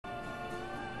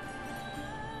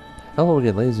Hello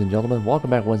again, ladies and gentlemen.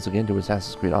 Welcome back once again to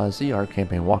Assassin's Creed Odyssey. Our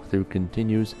campaign walkthrough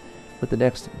continues with the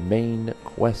next main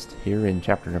quest here in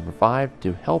chapter number 5,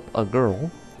 to help a girl.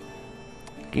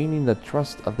 Gaining the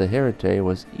trust of the Herite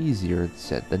was easier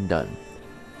said than done.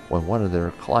 When one of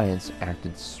their clients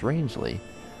acted strangely,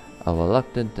 a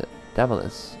reluctant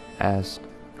Damalis asked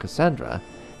Cassandra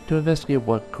to investigate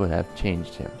what could have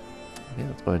changed him. Okay,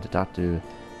 let's go ahead and talk to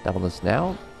Damalis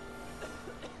now.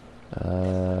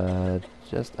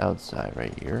 Just outside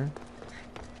right here.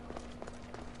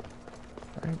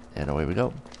 Alright, and away we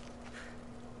go.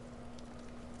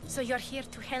 So you're here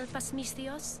to help us,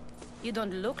 Misthios? You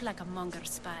don't look like a monger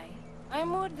spy. I'm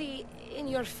more the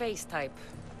in-your-face type.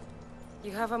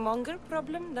 You have a monger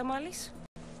problem, Damalis?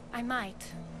 I might.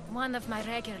 One of my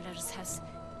regulars has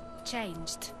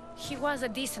changed. He was a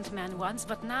decent man once,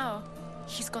 but now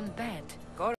he's gone bad.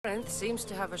 Corinth seems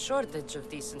to have a shortage of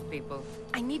decent people.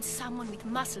 I need someone with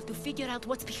muscle to figure out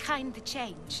what's behind the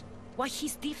change. Why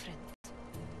he's different.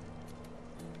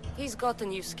 He's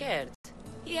gotten you scared.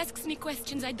 He asks me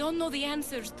questions I don't know the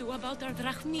answers to about our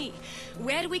drachmi.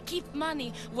 Where we keep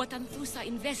money, what Anthusa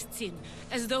invests in.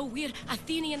 As though we're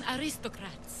Athenian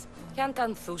aristocrats. Can't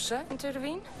Anthusa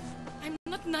intervene? I'm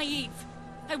not naive.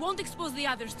 I won't expose the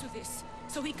others to this.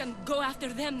 So he can go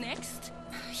after them next?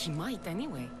 He might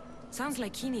anyway. Sounds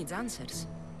like he needs answers.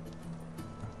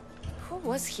 Who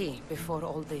was he before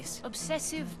all this?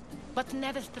 Obsessive, but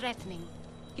never threatening.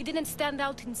 He didn't stand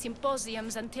out in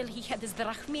symposiums until he had his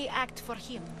drachmi act for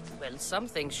him. Well,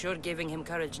 something's sure giving him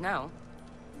courage now.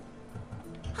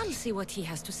 I'll see what he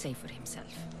has to say for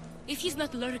himself. If he's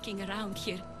not lurking around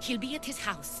here, he'll be at his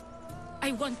house.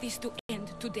 I want this to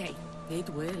end today. It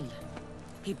will.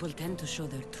 People tend to show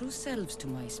their true selves to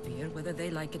my spear, whether they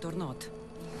like it or not.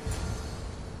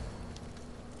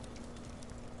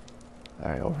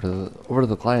 Alright, over to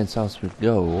the client's house we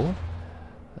go.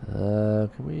 Can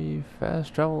we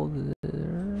fast travel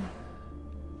there?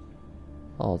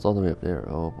 Oh, it's all the way up there.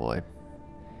 Oh boy.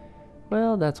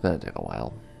 Well, that's gonna take a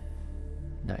while.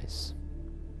 Nice.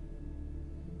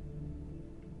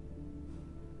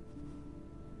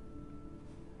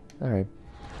 Alright.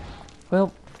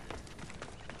 Well,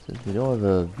 since we don't have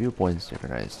a viewpoint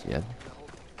synchronized yet,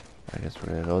 I guess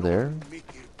we're gonna go there.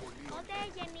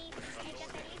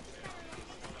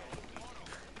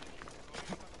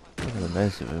 It would have been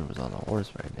nice if it was on a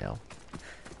horse right now.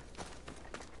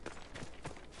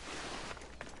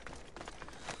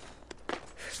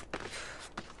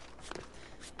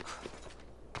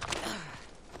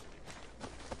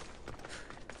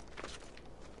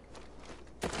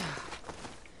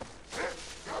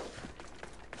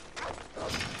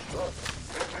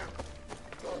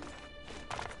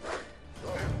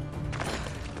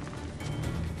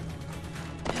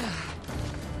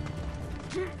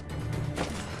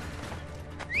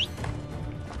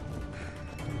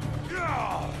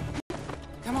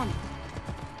 Come on.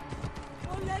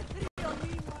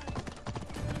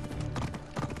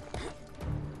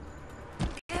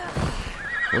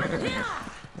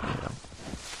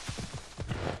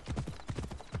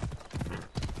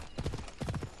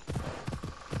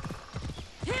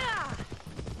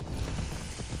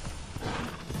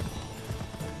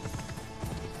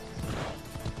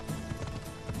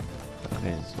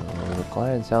 Okay, so the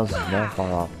client's house is not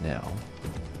far off now.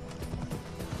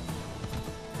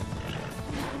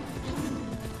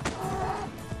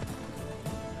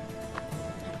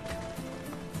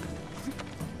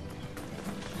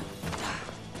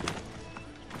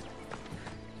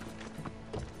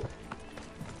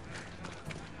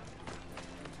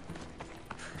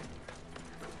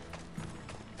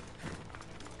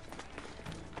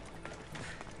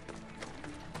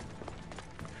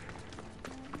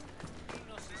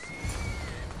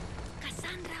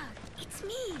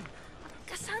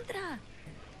 Cassandra!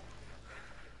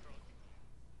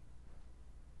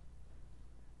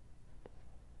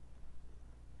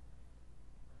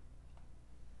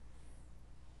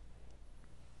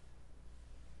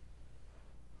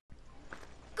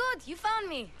 Good, you found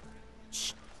me.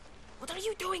 Shh. What are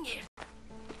you doing here?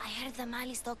 I heard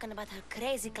Damalis talking about her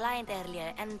crazy client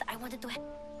earlier, and I wanted to help.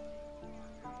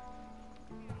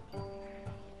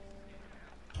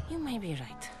 You may be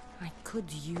right. I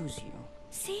could use you.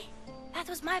 See? That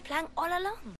was my plan all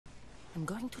along. I'm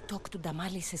going to talk to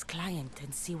Damalis' client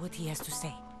and see what he has to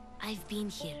say. I've been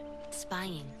here,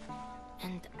 spying,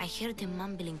 and I heard him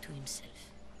mumbling to himself.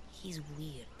 He's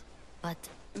weird. But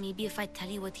maybe if I tell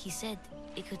you what he said,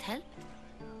 it could help?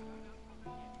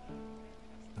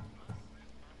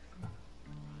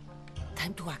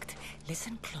 Time to act.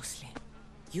 Listen closely.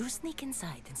 You sneak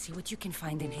inside and see what you can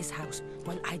find in his house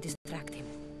while I distract him.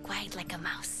 Quiet like a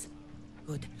mouse.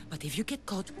 Good. But if you get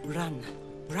caught, run.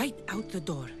 Right out the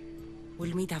door.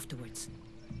 We'll meet afterwards.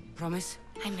 Promise?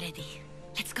 I'm ready.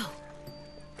 Let's go.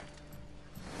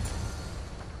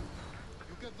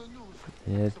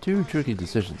 Yeah, two tricky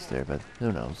decisions there, but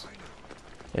who knows.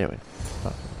 Anyway,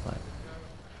 fine.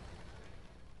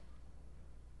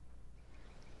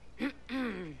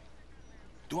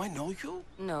 Do I know you?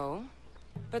 No.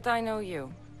 But I know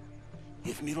you.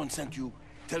 If Miron sent you,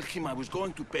 tell him I was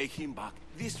going to pay him back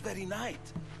this very night.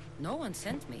 No one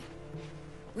sent me.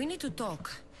 We need to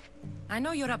talk. I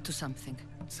know you're up to something.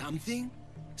 Something?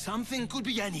 Something could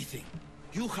be anything.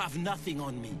 You have nothing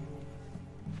on me.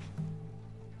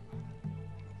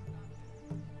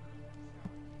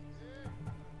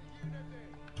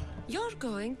 You're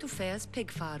going to Fair's pig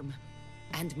farm.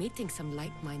 And meeting some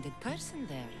like-minded person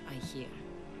there, I hear.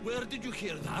 Where did you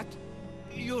hear that?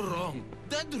 You're wrong.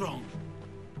 Dead wrong.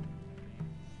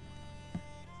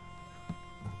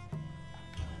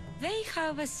 They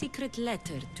have a secret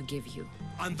letter to give you.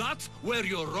 And that's where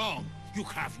you're wrong. You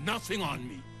have nothing on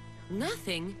me.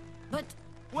 Nothing, but...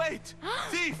 Wait!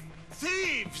 Thief!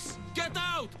 Thieves! Get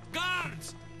out!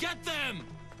 Guards! Get them!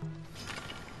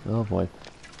 Oh boy.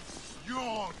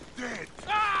 You're dead!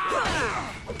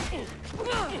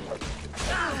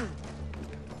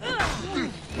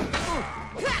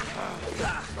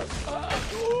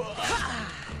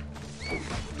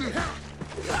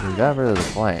 We got rid of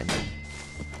the plane.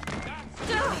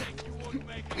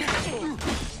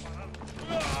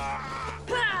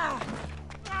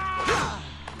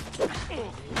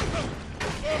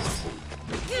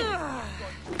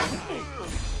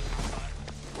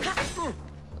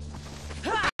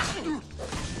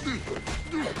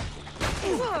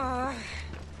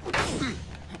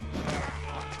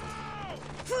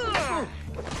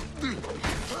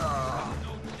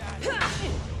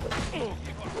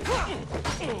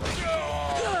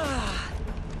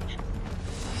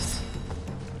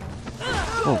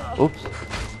 Oh, oops.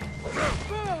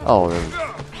 Oh, there was...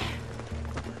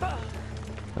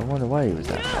 I wonder why he was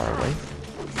that far away.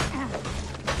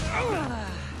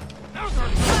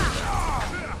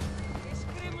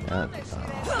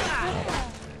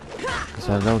 Guess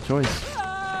I have no choice.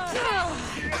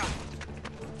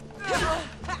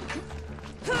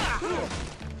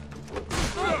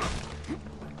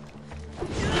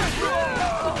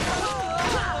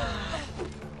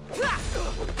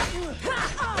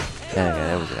 Yeah,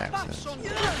 that was an accident.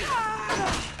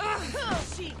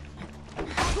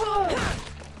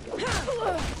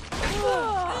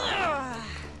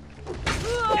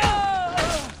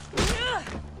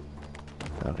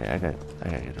 Okay, I gotta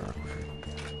get to work.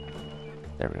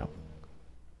 There we go.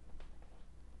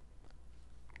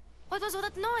 What was all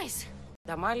that noise?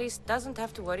 Damalis doesn't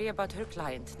have to worry about her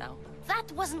client now.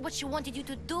 That wasn't what she wanted you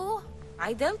to do.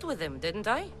 I dealt with him, didn't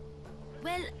I?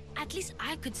 Well, at least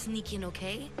I could sneak in,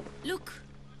 okay? Look,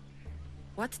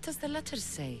 What does the letter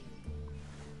say?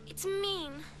 it's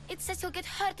mean. It says he'll get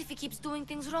hurt if he keeps doing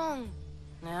things wrong.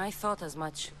 I thought as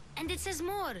much. And it says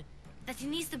more. That he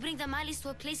needs to bring Damalis to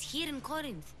a place here in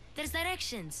Corinth. There's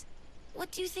directions.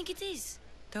 What do you think it is?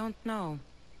 Don't know.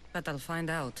 But I'll find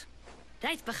out.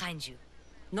 Right behind you.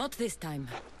 Not this time.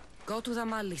 Go to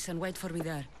Damalis and wait for me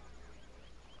there.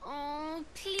 Oh,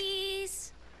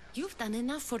 please. You've done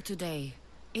enough for today.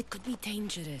 It could be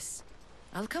dangerous.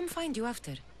 I'll come find you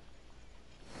after.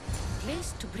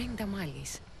 Place to bring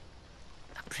Damalis.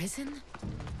 A prison?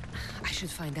 I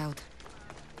should find out.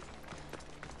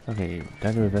 Okay,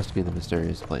 time to investigate the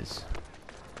mysterious place.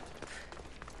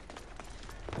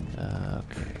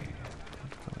 Okay.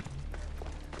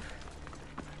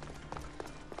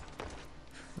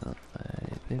 Oh,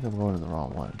 I think I'm going to the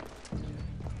wrong one.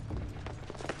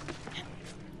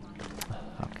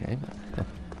 Okay.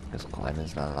 Guess climbing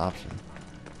is not an option.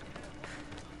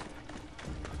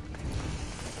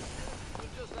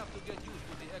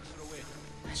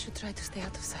 I should try to stay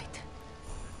out of sight.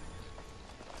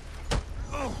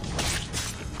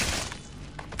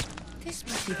 This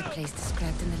must be the place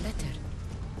described in the letter.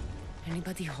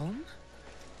 Anybody home?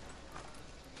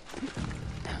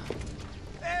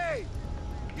 Hey!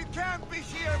 You can't be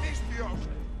here, mister!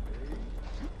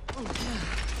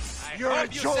 You're a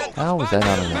joke! How was that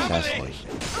not an assassination?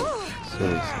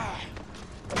 Seriously.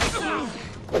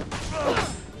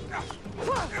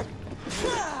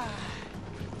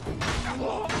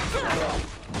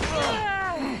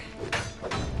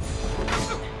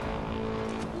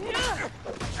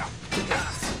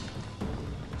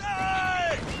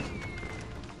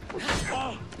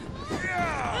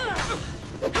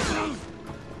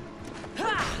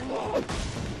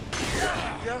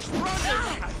 Just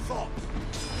running, I thought!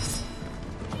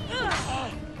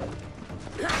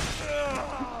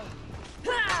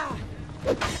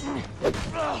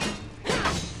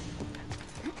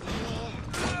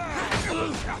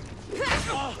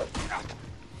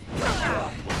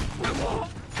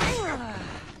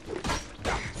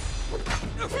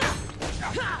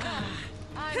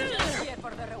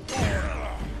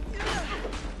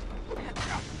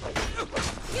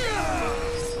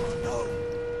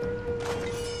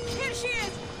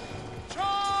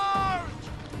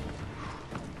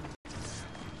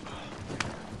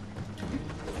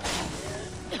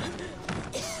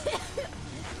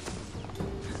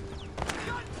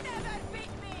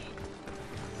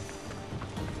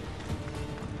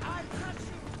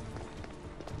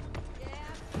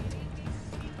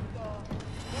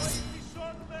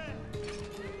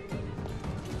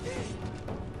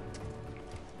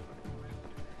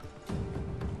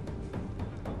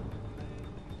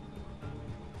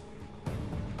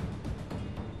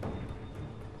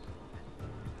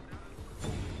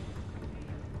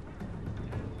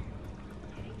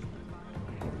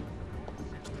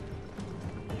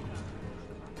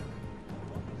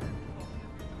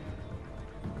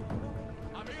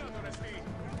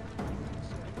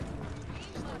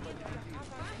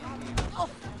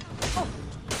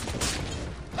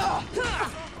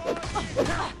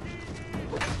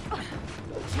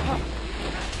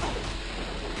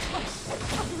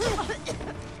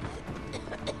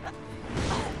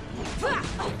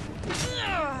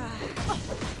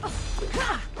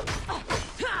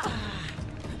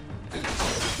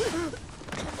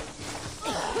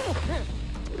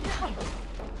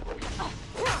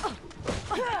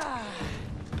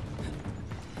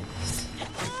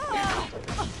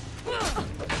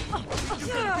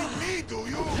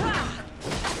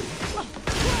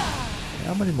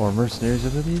 many more mercenaries are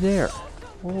going to be there?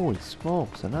 Holy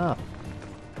smokes, enough.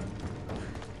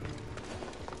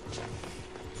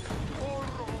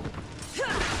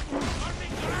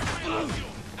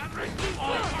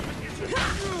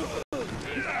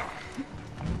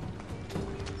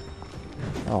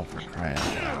 Oh, for crying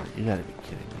out loud. You gotta be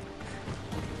kidding me.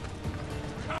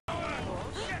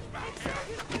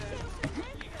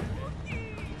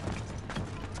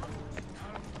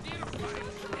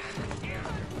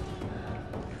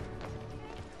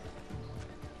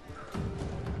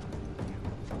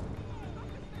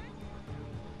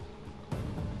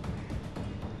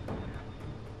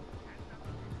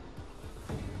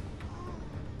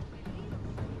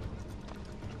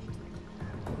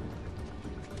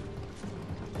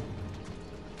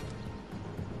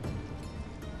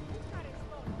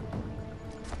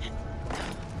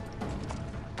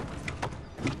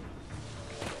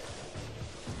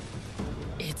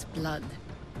 It's blood.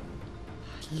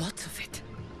 Lots of it.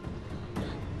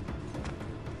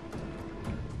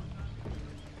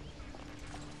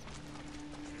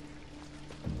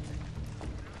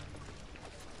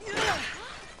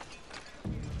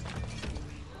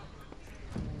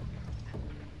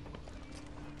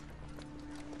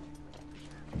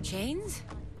 Chains?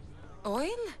 Oil?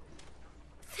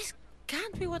 This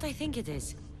can't be what I think it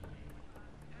is.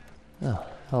 Oh,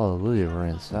 hallelujah, we're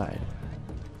inside.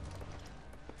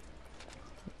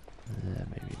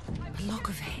 Maybe. A lock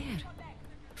of hair.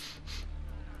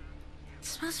 It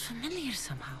smells familiar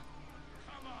somehow.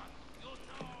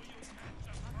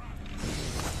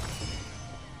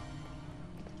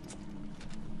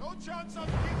 No chance of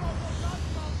giving up.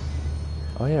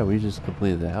 Oh yeah, we just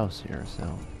completed the house here,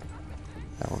 so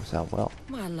that works out well.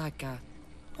 Malaka,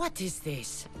 what is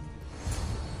this?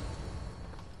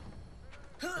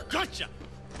 Gotcha!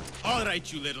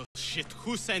 Alright, you little shit.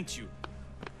 Who sent you?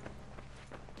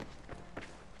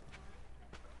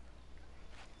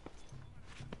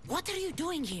 What are you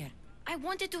doing here? I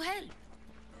wanted to help.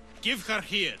 Give her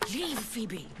here. Leave,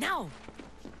 Phoebe, now!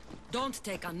 Don't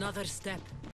take another step.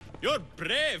 You're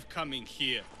brave coming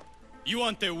here. You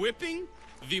want a whipping?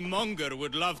 The monger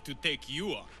would love to take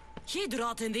you on. He'd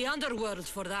rot in the underworld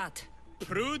for that.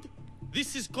 Prude,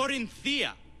 this is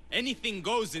Corinthia. Anything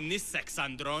goes in this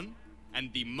Sexandron,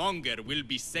 and the monger will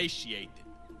be satiated.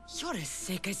 You're as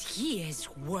sick as he is,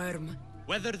 worm.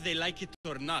 Whether they like it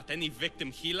or not, any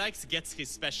victim he likes gets his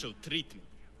special treatment.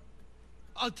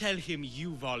 I'll tell him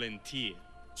you volunteer.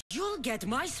 You'll get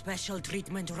my special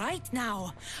treatment right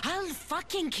now. I'll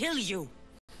fucking kill you.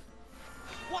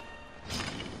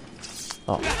 Oh,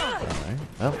 alright.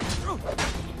 Well.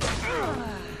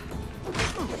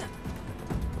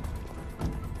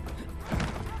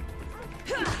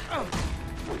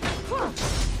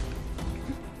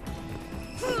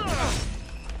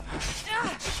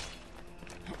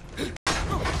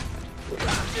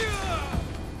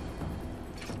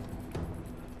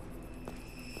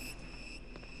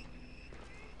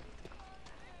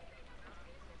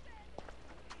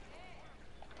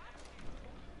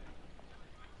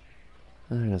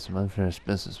 I got some unfinished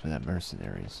business with that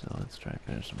mercenary, so let's try and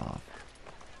finish him off.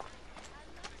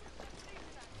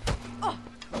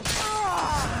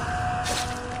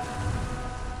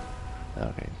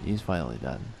 Okay, he's finally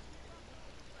done.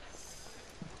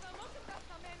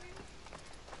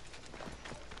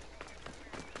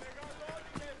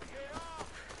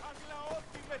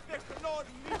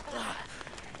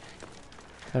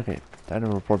 Okay, time to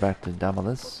report back to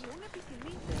Damalis.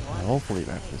 And hopefully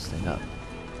wrap this thing up.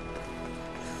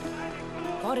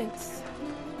 Corinth,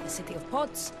 the city of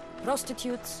pots,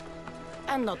 prostitutes,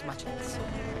 and not much else.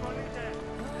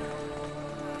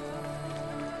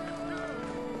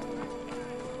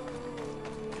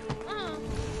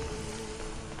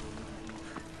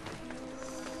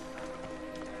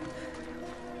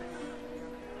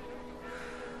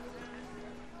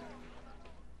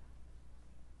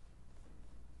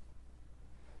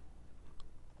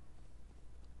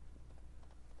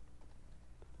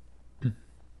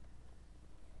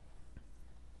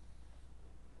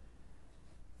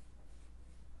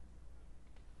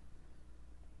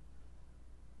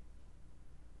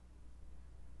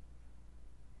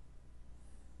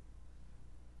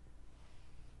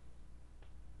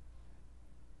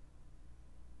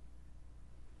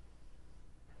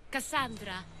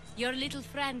 Cassandra, your little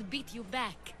friend beat you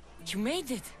back. You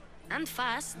made it. And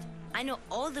fast. I know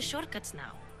all the shortcuts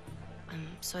now. I'm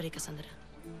sorry, Cassandra.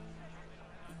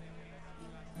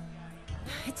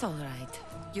 It's all right.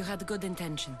 You had good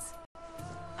intentions.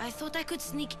 I thought I could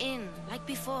sneak in, like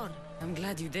before. I'm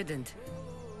glad you didn't.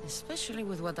 Especially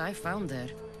with what I found there.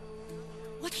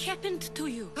 What happened to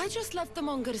you? I just left the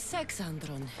monger's sex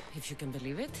andron, if you can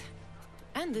believe it.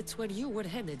 And it's where you were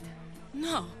headed.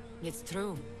 No. It's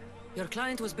true. Your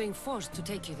client was being forced to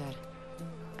take you there.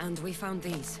 And we found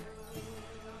these.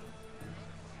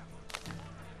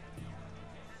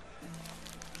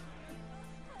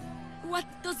 What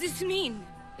does this mean?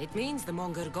 It means the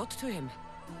monger got to him.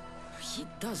 He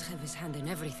does have his hand in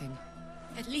everything.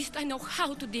 At least I know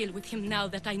how to deal with him now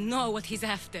that I know what he's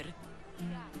after.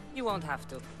 You won't have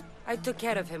to. I took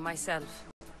care of him myself.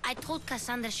 I told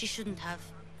Cassandra she shouldn't have.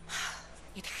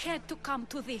 It had to come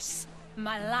to this.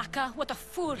 Malaka, what a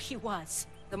fool he was.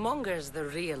 The monger's the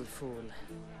real fool.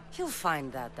 He'll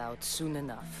find that out soon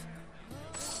enough.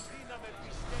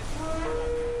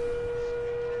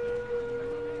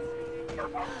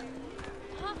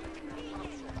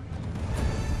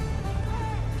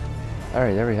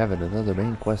 Alright, there we have it. Another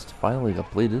main quest finally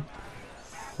completed.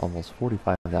 Almost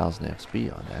 45,000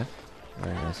 XP on that.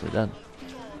 Very nicely done.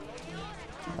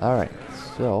 Alright,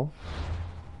 so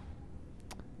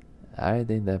I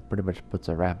think that pretty much puts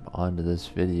a wrap onto this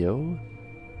video.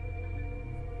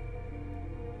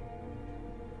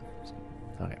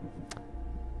 Okay.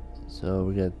 So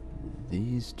we got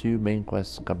these two main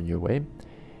quests coming your way.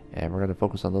 And we're going to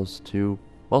focus on those two.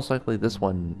 Most likely this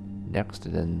one next,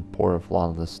 and then Port of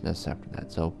Lawlessness after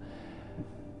that. So,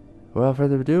 without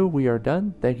further ado, we are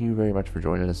done. Thank you very much for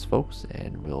joining us, folks,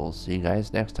 and we'll see you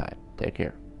guys next time. Take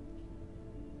care.